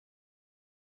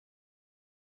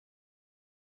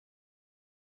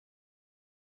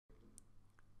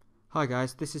Hi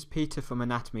guys, this is Peter from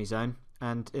Anatomy Zone,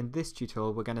 and in this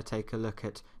tutorial we're going to take a look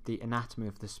at the anatomy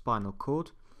of the spinal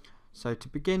cord. So to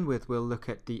begin with, we'll look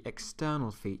at the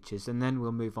external features and then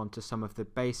we'll move on to some of the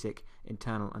basic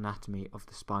internal anatomy of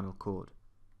the spinal cord.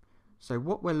 So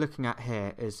what we're looking at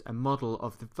here is a model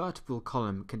of the vertebral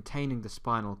column containing the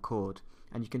spinal cord,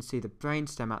 and you can see the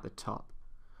brainstem at the top.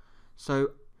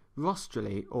 So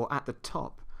rostrally, or at the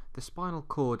top, the spinal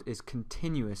cord is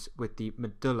continuous with the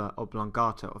medulla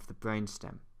oblongata of the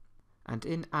brainstem. And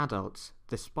in adults,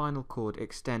 the spinal cord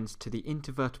extends to the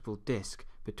intervertebral disc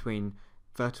between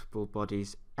vertebral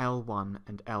bodies L1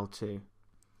 and L2.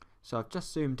 So I've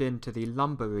just zoomed into the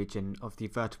lumbar region of the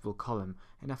vertebral column,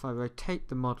 and if I rotate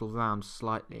the model round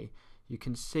slightly, you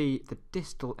can see the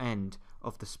distal end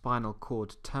of the spinal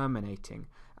cord terminating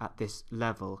at this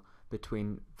level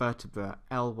between vertebra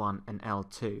L1 and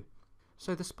L2.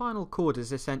 So the spinal cord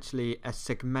is essentially a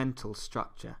segmental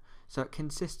structure, so it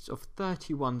consists of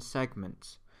 31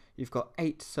 segments. You've got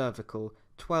 8 cervical,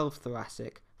 12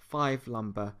 thoracic, 5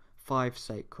 lumbar, 5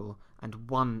 sacral and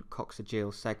 1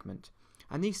 coccygeal segment.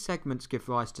 And these segments give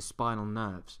rise to spinal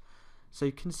nerves. So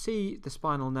you can see the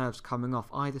spinal nerves coming off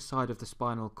either side of the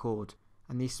spinal cord,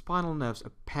 and these spinal nerves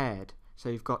are paired. So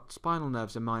you've got spinal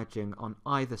nerves emerging on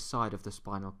either side of the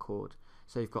spinal cord.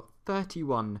 So you've got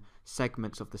 31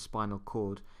 segments of the spinal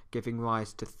cord giving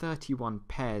rise to 31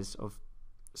 pairs of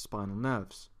spinal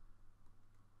nerves.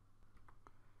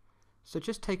 So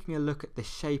just taking a look at the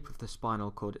shape of the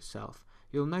spinal cord itself,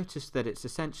 you'll notice that it's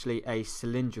essentially a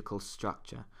cylindrical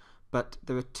structure, but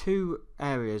there are 2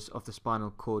 areas of the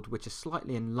spinal cord which are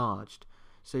slightly enlarged.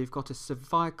 So you've got a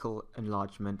cervical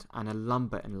enlargement and a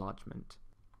lumbar enlargement.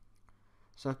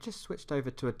 So I've just switched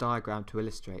over to a diagram to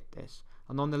illustrate this.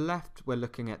 And on the left we're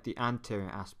looking at the anterior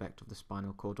aspect of the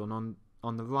spinal cord, and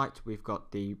on the right we've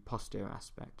got the posterior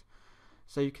aspect.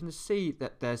 So you can see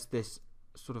that there's this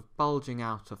sort of bulging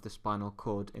out of the spinal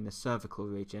cord in the cervical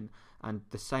region, and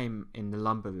the same in the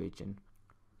lumbar region.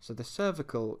 So the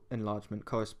cervical enlargement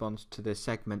corresponds to the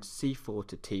segments C4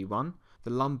 to T1, the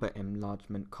lumbar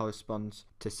enlargement corresponds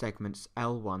to segments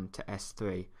L1 to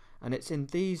S3, and it's in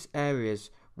these areas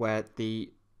where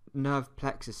the nerve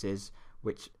plexuses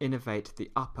which innervate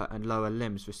the upper and lower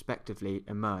limbs respectively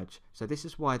emerge. So this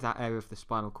is why that area of the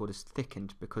spinal cord is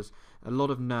thickened, because a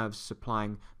lot of nerves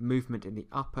supplying movement in the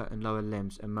upper and lower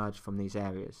limbs emerge from these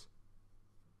areas.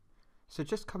 So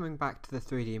just coming back to the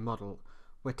 3D model,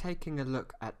 we're taking a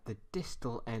look at the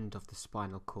distal end of the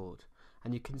spinal cord,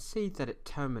 and you can see that it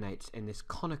terminates in this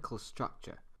conical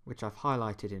structure, which I've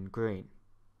highlighted in green.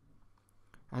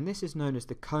 And this is known as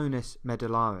the conus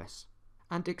medullaris.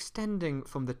 And extending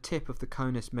from the tip of the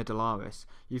conus medullaris,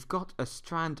 you've got a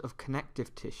strand of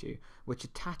connective tissue which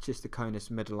attaches the conus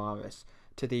medullaris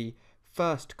to the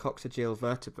first coccygeal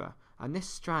vertebra, and this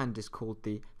strand is called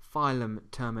the filum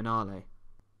terminale.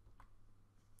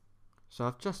 So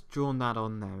I've just drawn that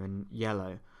on there in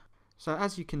yellow. So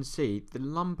as you can see, the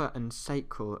lumbar and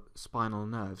sacral spinal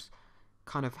nerves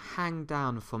kind of hang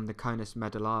down from the conus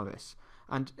medullaris,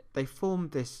 and they form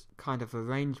this kind of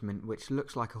arrangement which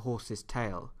looks like a horse's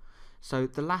tail. So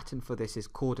the Latin for this is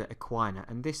cauda equina,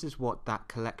 and this is what that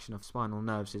collection of spinal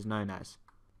nerves is known as.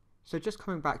 So just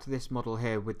coming back to this model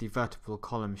here with the vertebral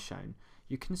column shown,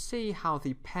 you can see how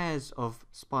the pairs of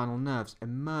spinal nerves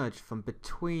emerge from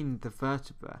between the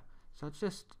vertebra. So I'm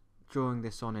just drawing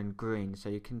this on in green so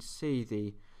you can see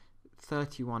the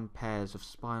 31 pairs of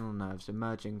spinal nerves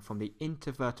emerging from the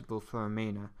intervertebral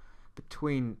foramina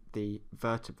between the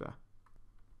vertebra.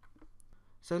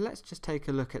 So let's just take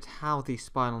a look at how these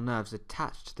spinal nerves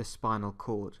attach to the spinal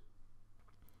cord.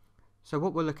 So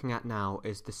what we're looking at now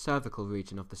is the cervical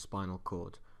region of the spinal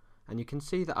cord, and you can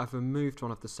see that I've removed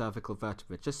one of the cervical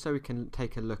vertebrae just so we can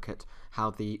take a look at how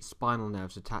the spinal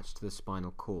nerves attach to the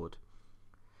spinal cord.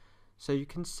 So you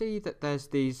can see that there's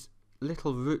these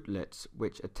little rootlets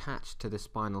which attach to the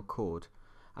spinal cord,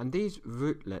 and these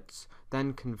rootlets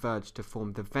then converge to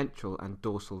form the ventral and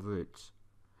dorsal roots.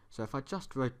 So if I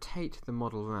just rotate the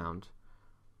model round,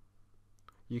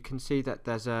 you can see that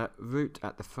there's a root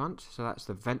at the front, so that's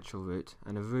the ventral root,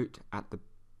 and a root at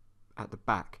the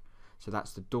back, so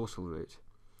that's the dorsal root.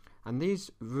 And these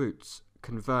roots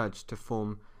converge to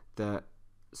form the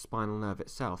spinal nerve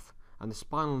itself, and the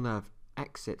spinal nerve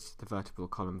exits the vertebral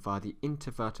column via the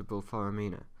intervertebral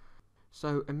foramina.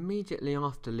 So immediately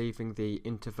after leaving the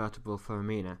intervertebral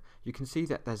foramina, you can see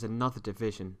that there's another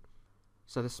division.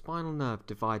 So the spinal nerve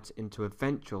divides into a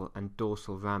ventral and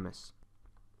dorsal ramus.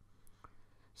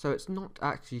 So it's not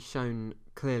actually shown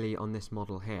clearly on this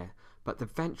model here, but the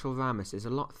ventral ramus is a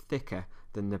lot thicker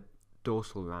than the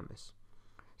dorsal ramus.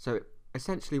 So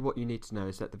essentially what you need to know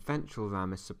is that the ventral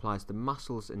ramus supplies the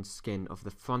muscles and skin of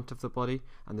the front of the body,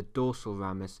 and the dorsal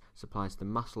ramus supplies the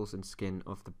muscles and skin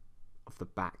of the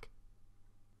back.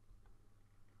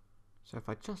 So if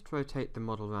I just rotate the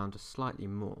model round slightly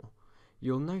more,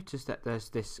 you'll notice that there's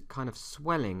this kind of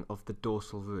swelling of the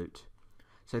dorsal root.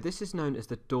 So this is known as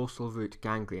the dorsal root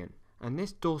ganglion, and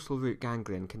this dorsal root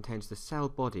ganglion contains the cell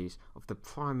bodies of the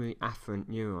primary afferent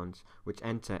neurons which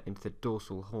enter into the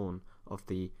dorsal horn of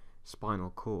the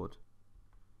spinal cord.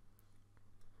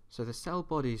 So the cell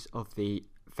bodies of the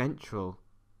ventral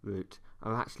root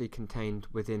are actually contained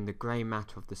within the grey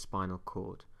matter of the spinal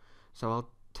cord. So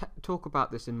I'll talk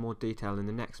about this in more detail in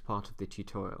the next part of the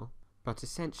tutorial, but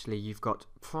essentially you've got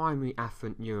primary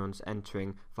afferent neurons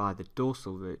entering via the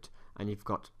dorsal root, and you've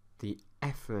got the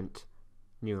efferent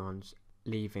neurons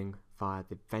leaving via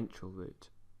the ventral root.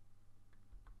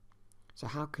 So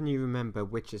how can you remember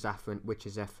which is afferent, which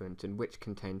is efferent, and which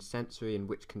contains sensory and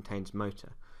which contains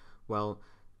motor? Well,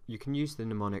 you can use the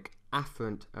mnemonic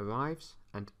afferent arrives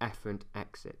and efferent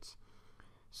exits.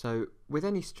 So with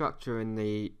any structure in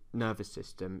the nervous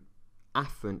system,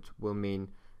 afferent will mean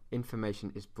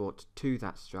information is brought to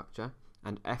that structure,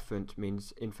 and efferent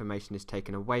means information is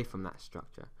taken away from that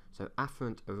structure. So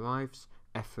afferent arrives,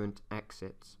 efferent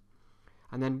exits.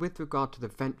 And then with regard to the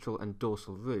ventral and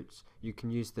dorsal roots, you can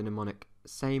use the mnemonic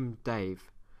same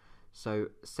Dave. So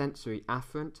sensory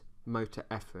afferent, motor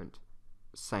efferent,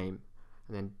 same.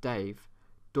 And then Dave,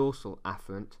 dorsal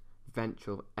afferent,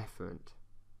 ventral efferent.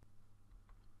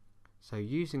 So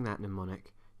using that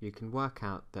mnemonic, you can work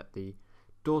out that the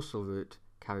dorsal root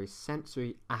carries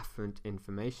sensory afferent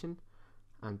information,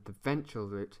 and the ventral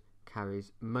root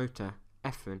carries motor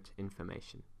efferent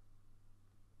information.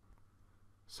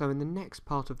 So in the next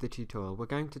part of the tutorial, we're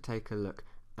going to take a look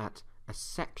at a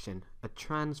section, a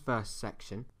transverse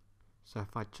section. So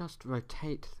if I just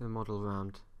rotate the model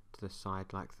round to the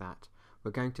side like that,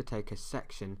 we're going to take a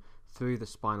section through the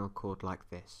spinal cord like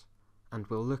this, and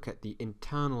we'll look at the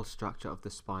internal structure of the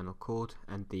spinal cord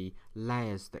and the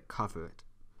layers that cover it,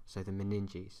 so the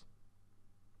meninges.